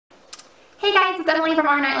Emily from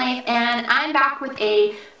Our Nightlife, and I'm back with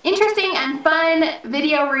a interesting and fun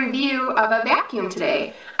video review of a vacuum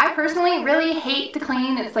today. I personally really hate to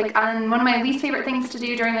clean. It's like one of my least favorite things to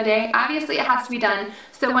do during the day. Obviously it has to be done,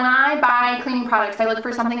 so when I buy cleaning products I look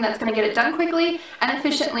for something that's going to get it done quickly and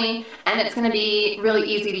efficiently, and it's going to be really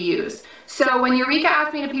easy to use. So when Eureka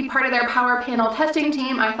asked me to be part of their power panel testing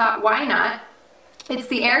team, I thought, why not? It's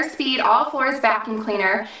the AirSpeed All Floors Vacuum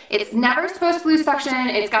Cleaner. It's never supposed to lose suction.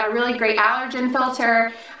 It's got a really great allergen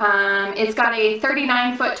filter. It's got a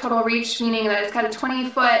 39-foot total reach, meaning that it's got a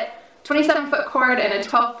 27-foot cord and a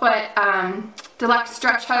 12-foot deluxe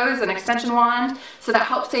stretch hose and extension wand, so that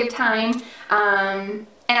helps save time.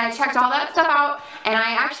 And I checked all that stuff out, and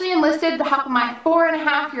I actually enlisted the help of my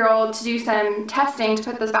 4.5-year-old to do some testing to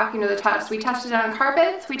put this vacuum to the test. We tested it on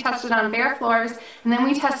carpets, we tested it on bare floors, and then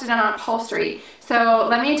we tested it on upholstery. So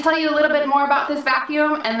let me tell you a little bit more about this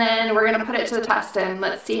vacuum, and then we're going to put it to the test, and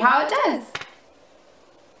let's see how it does.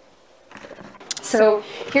 So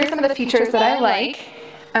here's some of the features that I like.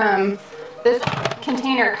 This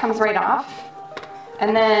container comes right off,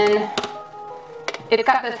 and then it's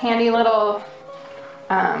got this handy little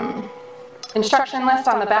instruction list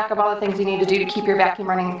on the back of all the things you need to do to keep your vacuum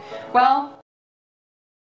running well.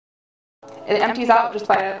 It empties out just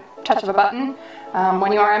by a touch of a button.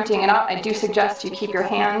 When you are emptying it out, I do suggest you keep your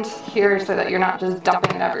hand here so that you're not just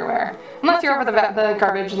dumping it everywhere. Unless you're over the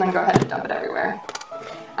garbage, and then go ahead and dump it everywhere.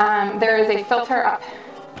 There is a filter up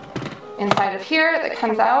inside of here that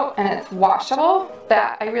comes out, and it's washable.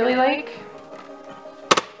 That I really like.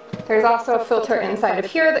 There's also a filter inside of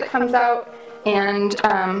here that comes out, and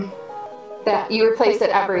that you replace it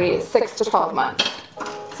every 6 to 12 months.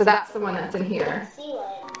 So that's the one that's in here.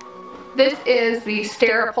 This is the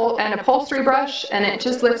stair and upholstery brush, and it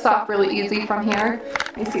just lifts off really easy from here.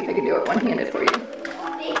 Let me see if I can do it one-handed for you.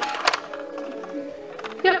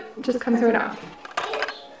 Yep, it just comes right off.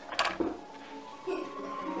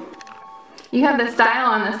 You have this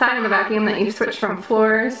dial on the side of the vacuum that you switch from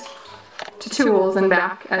floors to tools and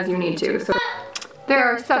back as you need to. So there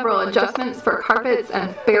are several adjustments for carpets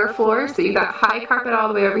and bare floors. So you've got high carpet all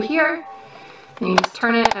the way over here, and you just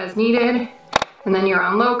turn it as needed, and then you're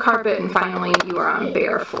on low carpet, and finally you are on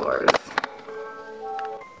bare floors.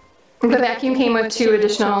 The vacuum came with 2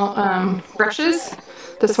 additional brushes.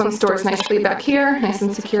 This one stores nicely back here, nice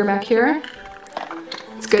and secure back here.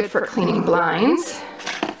 It's good for cleaning blinds.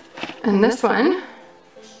 And this one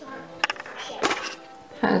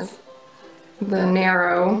has the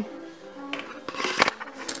narrow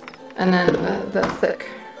and then the thick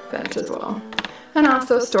vent as well. And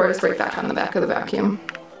also stores right back on the back of the vacuum.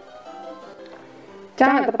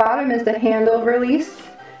 Down at the bottom is the handle release,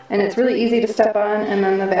 and it's really easy to step on, and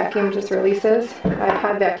then the vacuum just releases. I've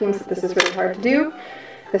had vacuums that this is really hard to do.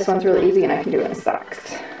 This one's really easy, and I can do it in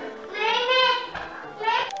socks.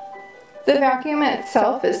 The vacuum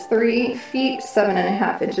itself is 3 feet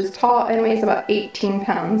 7.5 inches tall and weighs about 18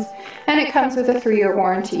 pounds. And it comes with a 3-year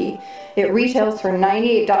warranty. It retails for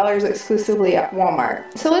 $98 exclusively at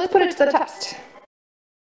Walmart. So let's put it to the test.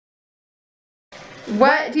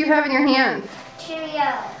 What do you have in your hands?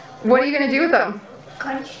 Cheerios. What are you going to do with them?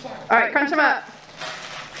 Crunch them. Alright, crunch them up.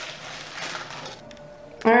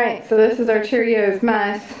 Alright, so this is our Cheerios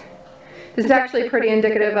mess. This is actually pretty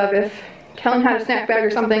indicative of if Kellen had a snack bag or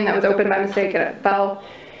something that was opened by mistake and it fell.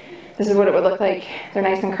 This is what it would look like. They're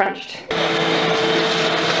nice and crunched.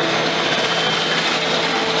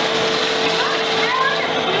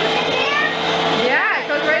 Yeah, it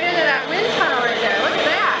goes right into that wind tunnel right there. Look at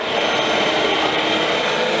that.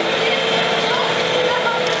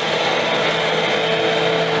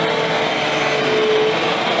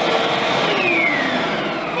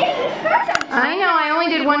 I know, I only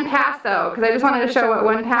did 1 pass though, because I just wanted to show what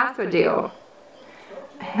 1 pass would do.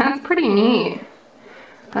 That's pretty neat.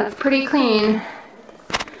 That's pretty clean.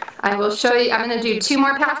 I will show you, I'm going to do 2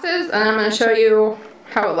 more passes, and I'm going to show you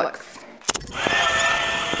how it looks.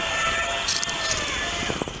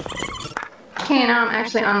 Okay, now I'm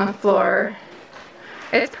actually on the floor.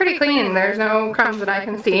 It's pretty clean. There's no crumbs that I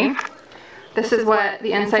can see. This is what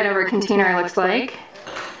the inside of our container looks like.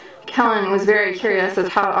 Kellen was very curious as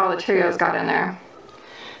how all the Cheerios got in there.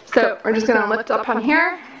 So we're just going to lift up on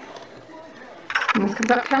here. And this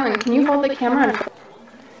comes up. Kellen, can you hold the camera?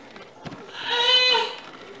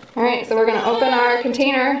 Alright, so we're going to open our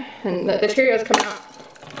container and the Cheerios come out.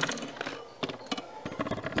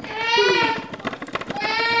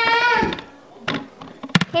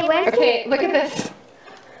 Okay, look at this.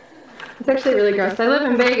 It's actually really gross. I live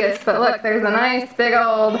in Vegas, but look, there's a nice big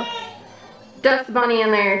old dust bunny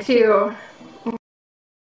in there too.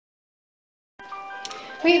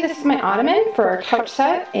 Okay, this is my ottoman for our couch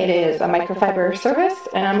set. It is a microfiber surface,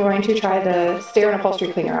 and I'm going to try the stair and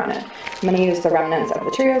upholstery cleaner on it. I'm going to use the remnants of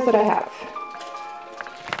materials that I have.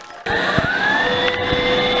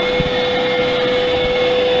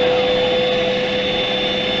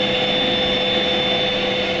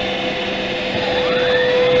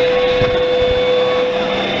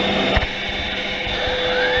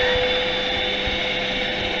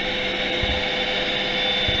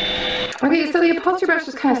 Okay, so the upholstery brush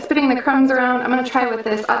is kind of spitting the crumbs around. I'm going to try with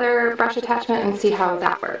this other brush attachment and see how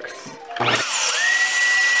that works.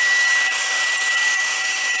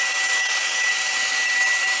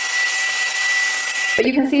 But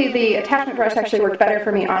you can see the attachment brush actually worked better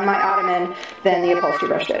for me on my ottoman than the upholstery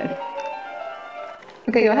brush did.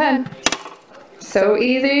 Okay, go ahead. So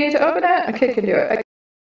easy to open it. A kid can do it.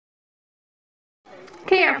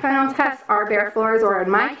 Okay, our final tests are bare floors, or in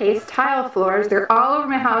my case, tile floors. They're all over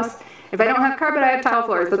my house. If I don't have carpet, I have tile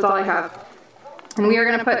floors. That's all I have. And we are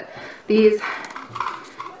going to put these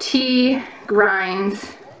tea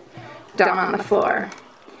grinds down on the floor.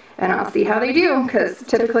 And I'll see how they do, because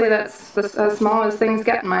typically that's as small as things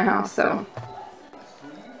get in my house. So,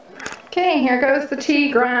 okay, here goes the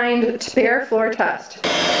tea grind bare floor test.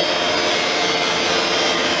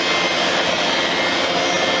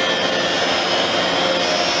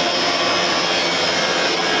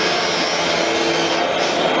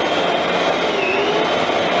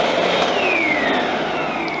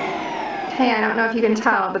 Hey, I don't know if you can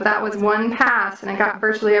tell, but that was one pass and I got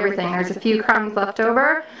virtually everything. There's a few crumbs left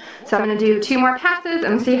over, so I'm going to do 2 more passes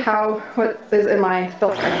and see what is in my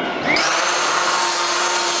filter.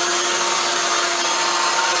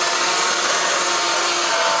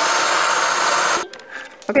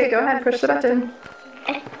 Okay, go ahead, push the button.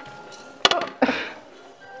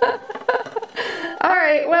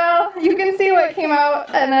 Alright, well, you can see what came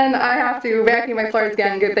out, and then I have to vacuum my floors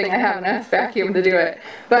again. Good thing I have an S vacuum to do it.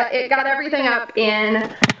 But it got everything up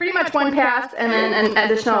in pretty much one pass, and then an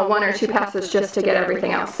additional 1 or 2 passes just to get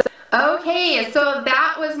everything else. Okay, so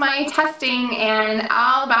that was my testing and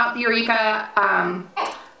all about the Eureka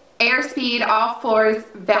AirSpeed All Floors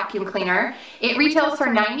Vacuum Cleaner. It retails for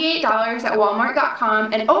 $98 at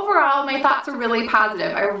Walmart.com, and overall my thoughts were really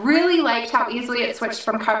positive. I really liked how easily it switched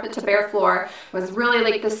from carpet to bare floor. It was really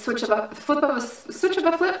like the switch of a flip of a switch of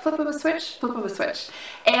a flip, flip of a switch, flip of a switch.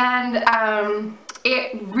 And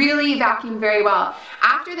it really vacuumed very well.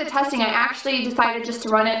 After the testing, I actually decided just to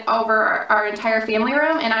run it over our entire family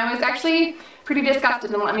room, and I was actually pretty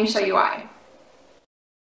disgusted, and let me show you why.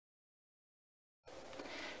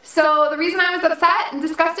 So the reason I was upset and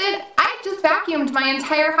disgusted, I just vacuumed my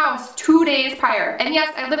entire house 2 days prior. And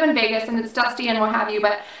yes, I live in Vegas and it's dusty and what have you,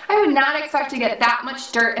 but I would not expect to get that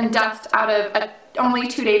much dirt and dust out of a only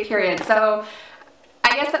 2-day period. So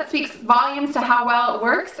I guess that speaks volumes to how well it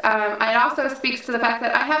works. It also speaks to the fact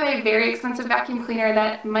that I have a very expensive vacuum cleaner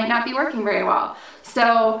that might not be working very well.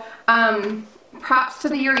 So props to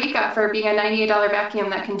the Eureka for being a $98 vacuum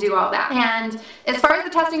that can do all that. And as far as the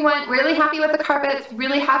testing went, really happy with the carpets,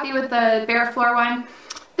 really happy with the bare floor one.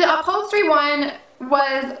 The upholstery one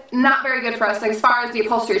was not very good for us as far as the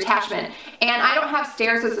upholstery attachment. And I don't have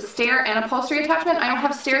stairs as a stair and upholstery attachment. I don't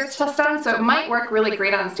have stairs to test on, so it might work really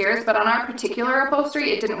great on stairs, but on our particular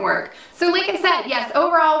upholstery, it didn't work. So like I said, yes,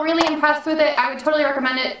 overall, really impressed with it. I would totally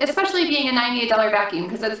recommend it, especially being a $98 vacuum,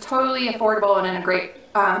 because it's totally affordable and in a great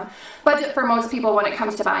budget for most people when it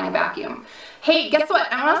comes to buying a vacuum. Hey, guess what?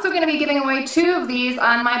 I'm also going to be giving away 2 of these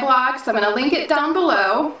on my blog, so I'm going to link it down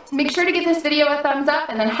below. Make sure to give this video a thumbs up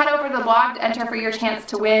and then head over to the blog to enter for your chance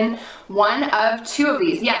to win 1 of 2 of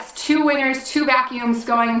these. Yes, 2 winners, 2 vacuums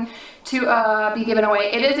going to be given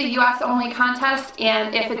away. It is a US only contest,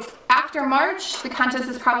 and if it's after March, the contest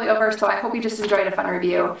is probably over, so I hope you just enjoyed a fun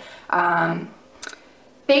review.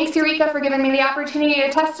 Thanks, Eureka, for giving me the opportunity to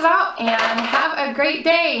test it out, and have a great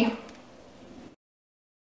day.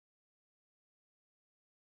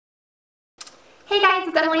 Hey guys,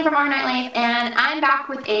 it's Emily from Our Nightlife, and I'm back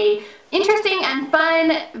with a interesting and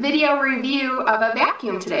fun video review of a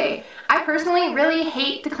vacuum today. I personally really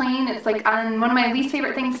hate to clean. It's like one of my least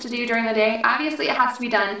favorite things to do during the day. Obviously it has to be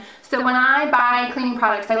done. So when I buy cleaning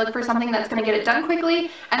products, I look for something that's going to get it done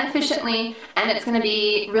quickly and efficiently, and it's going to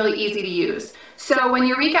be really easy to use. So when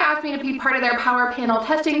Eureka asked me to be part of their power panel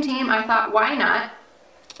testing team, I thought, why not?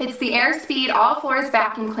 It's the AirSpeed All Floors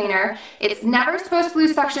Vacuum Cleaner. It's never supposed to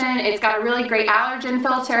lose suction. It's got a really great allergen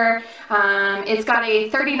filter. It's got a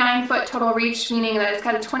 39-foot total reach, meaning that it's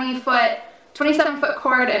got a 27-foot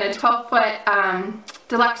cord and a 12-foot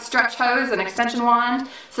deluxe stretch hose and extension wand,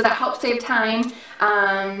 so that helps save time.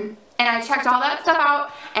 And and I checked all that stuff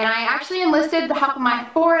out, and I actually enlisted the help of my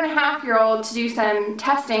 4.5-year-old to do some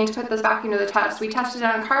testing to put this vacuum to the test. We tested it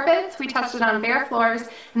on carpets, we tested it on bare floors,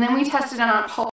 and then we tested it on